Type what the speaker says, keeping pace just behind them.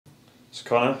So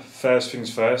Connor, first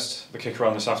things first, the kick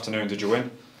around this afternoon, did you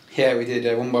win? Yeah, we did,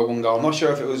 1-1 goal. I'm not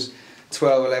sure if it was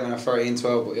 12-11 or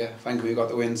 13-12, but yeah, thankfully we got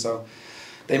the win. So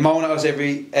they moan at us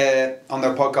on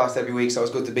their podcast every week, so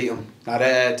it's good to beat them. Now,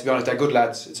 to be honest, they're good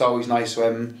lads. It's always nice.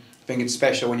 I think it's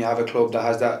special when you have a club that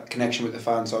has that connection with the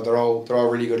fans. So they're all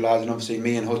really good lads, and obviously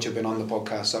me and Hutch have been on the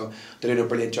podcast, so they did a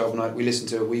brilliant job. And we listen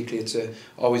to it weekly. It's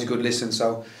always a good listen.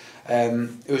 So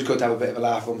it was good to have a bit of a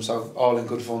laugh with them. So all in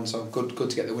good fun. So good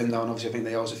to get the win though. And obviously I think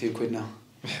they owe us a few quid now.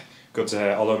 Good to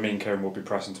hear. Although me and Kieran will be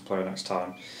pressing to play next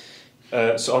time.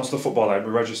 So onto the football end,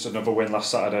 we registered another win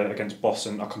last Saturday against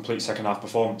Boston, a complete second half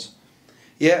performance.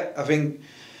 Yeah, I think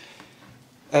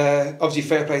obviously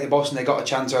fair play to Boston. They got a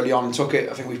chance early on and took it.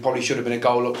 I think we probably should have been a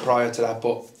goal up prior to that,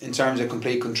 but in terms of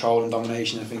complete control and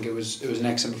domination, I think it was an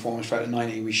excellent performance throughout the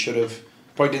 90. We should have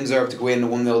probably didn't deserve to go in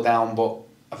 1-0 down, but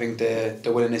I think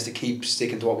the willingness to keep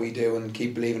sticking to what we do and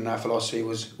keep believing in our philosophy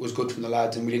was good from the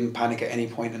lads, and we didn't panic at any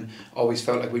point and always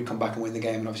felt like we'd come back and win the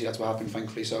game, and obviously that's what happened,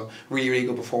 thankfully. So really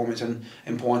good performance, and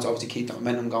important to obviously keep that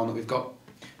momentum going that we've got.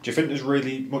 Do you think there's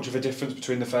really much of a difference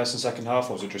between the first and second half,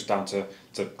 or is it just down to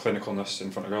clinicalness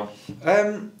in front of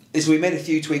goal? We made a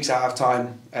few tweaks at half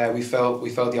time. We felt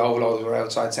the overloads were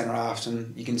outside centre halves,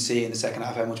 and you can see in the second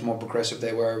half how much more progressive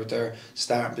they were with their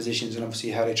starting positions and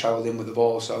obviously how they travelled in with the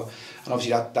ball. So, and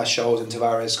obviously that shows in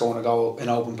Tavares scoring a goal in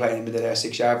open play in the middle of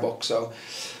their 6-yard box. So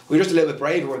we were just a little bit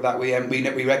braver with that.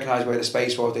 We recognised where the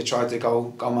space was. They tried to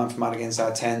go man for man against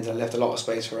our 10s and left a lot of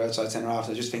space for outside centre halves.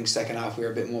 I just think second half we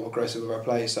were a bit more aggressive with our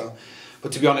play. So,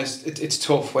 but to be honest, it's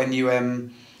tough when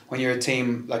you're a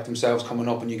team like themselves coming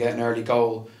up and you get an early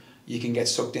goal. You can get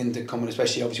sucked into coming,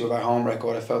 especially obviously with our home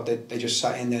record. I felt that they just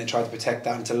sat in there and tried to protect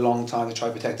that, and it's a long time to try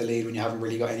to protect the lead when you haven't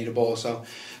really got any of the ball. So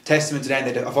testament to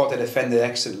them, I thought they defended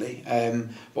excellently,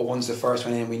 but once the first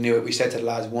went in, we knew it. We said to the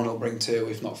lads, one will bring two,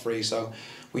 if not three. So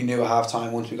we knew at half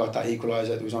time, once we got that equaliser,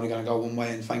 it was only going to go one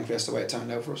way, and thankfully that's the way it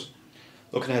turned out for us.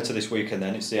 Looking ahead to this weekend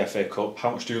then, it's the FA Cup.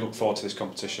 How much do you look forward to this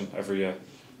competition every year?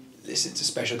 It's a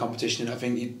special competition. I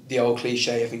think the old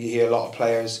cliche, I think you hear a lot of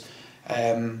players,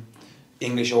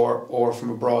 English or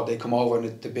from abroad, they come over,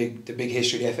 and the big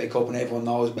history of the FA Cup, and everyone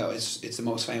knows about it. It's the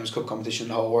most famous cup competition in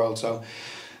the whole world. So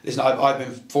listen, I've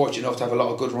been fortunate enough to have a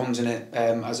lot of good runs in it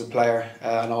as a player,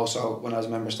 and also when I was a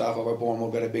member of staff over at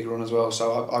Bournemouth, we had a big run as well.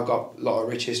 So I've got a lot of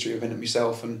rich history within it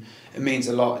myself, and it means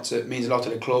a lot. It means a lot to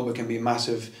the club. It can be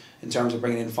massive in terms of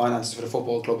bringing in finances for the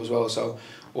football club as well. So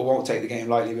we won't take the game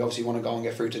lightly. We obviously want to go and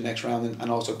get through to the next round,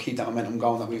 and also keep that momentum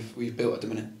going that we've built at the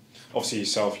minute. Obviously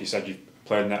yourself, you said you've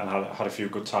played in it and had a few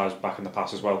good ties back in the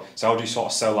past as well. So how do you sort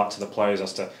of sell that to the players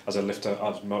as a lifter,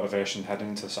 as motivation heading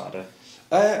into Saturday?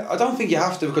 I don't think you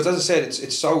have to, because as I said,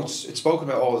 it's spoken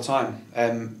about all the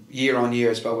time. Year on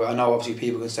year, it's spoken about. I know obviously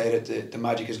people can say that the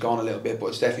magic has gone a little bit, but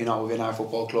it's definitely not within our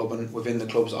football club and within the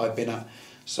clubs that I've been at.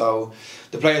 So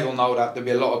the players will know that there'll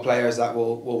be a lot of players that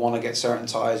will want to get certain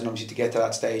ties, and obviously to get to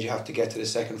that stage you have to get to the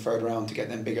second, third round to get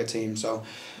them bigger teams. So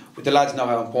the lads know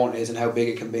how important it is and how big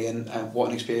it can be, and what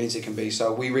an experience it can be.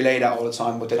 So we relay that all the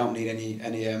time, but they don't need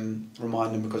any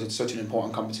reminding, because it's such an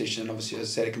important competition, and obviously as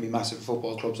I said, it can be massive for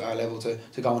football clubs at our level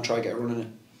to go and try and get a run in it.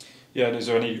 Yeah, and is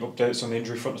there any updates on the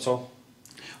injury front at all?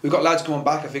 We've got lads coming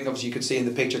back. I think obviously you could see in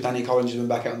the picture Danny Collins has been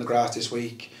back out on the grass this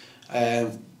week.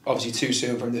 Obviously too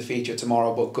soon for him to feature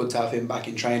tomorrow, but good to have him back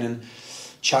in training.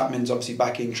 Chapman's obviously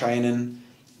back in training.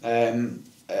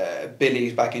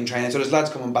 Billy's back in training. So there's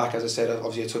lads coming back, as I said.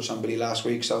 Obviously I touched on Billy last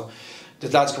week, so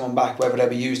there's lads coming back. Whether they'll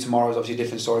be used tomorrow is obviously a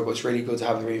different story, but it's really good to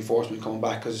have the reinforcement coming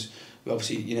back, because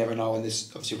obviously you never know.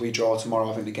 Obviously if we draw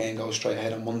tomorrow, I think the game goes straight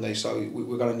ahead on Monday, so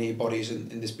we're going to need bodies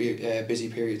in this busy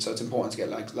period, so it's important to get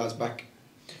lads back.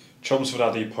 Chelmsford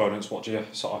are the opponents. What do you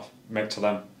sort of make to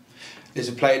them?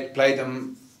 There's played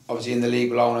them obviously in the league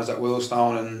below us at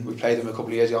Willstone, and we played them a couple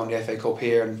of years ago in the FA Cup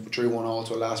here and drew 1-1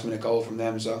 to a last minute goal from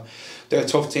them. So they're a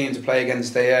tough team to play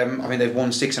against. They've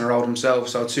won 6 in a row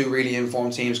themselves, so two really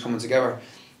informed teams coming together.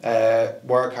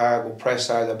 Work hard, will press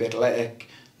hard, they'll be athletic.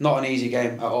 Not an easy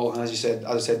game at all, and as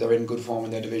I said, they're in good form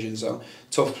in their division, so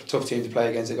tough team to play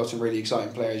against. They've got some really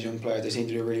exciting players, young players. They seem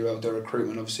to do really well with their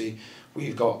recruitment. Obviously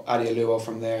we've got Adi Aluo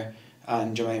from there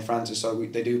and Jermaine Francis, so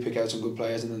they do pick out some good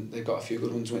players, and they've got a few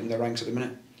good ones in their ranks at the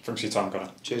minute. Thanks for your time,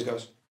 Connor. Cheers, guys.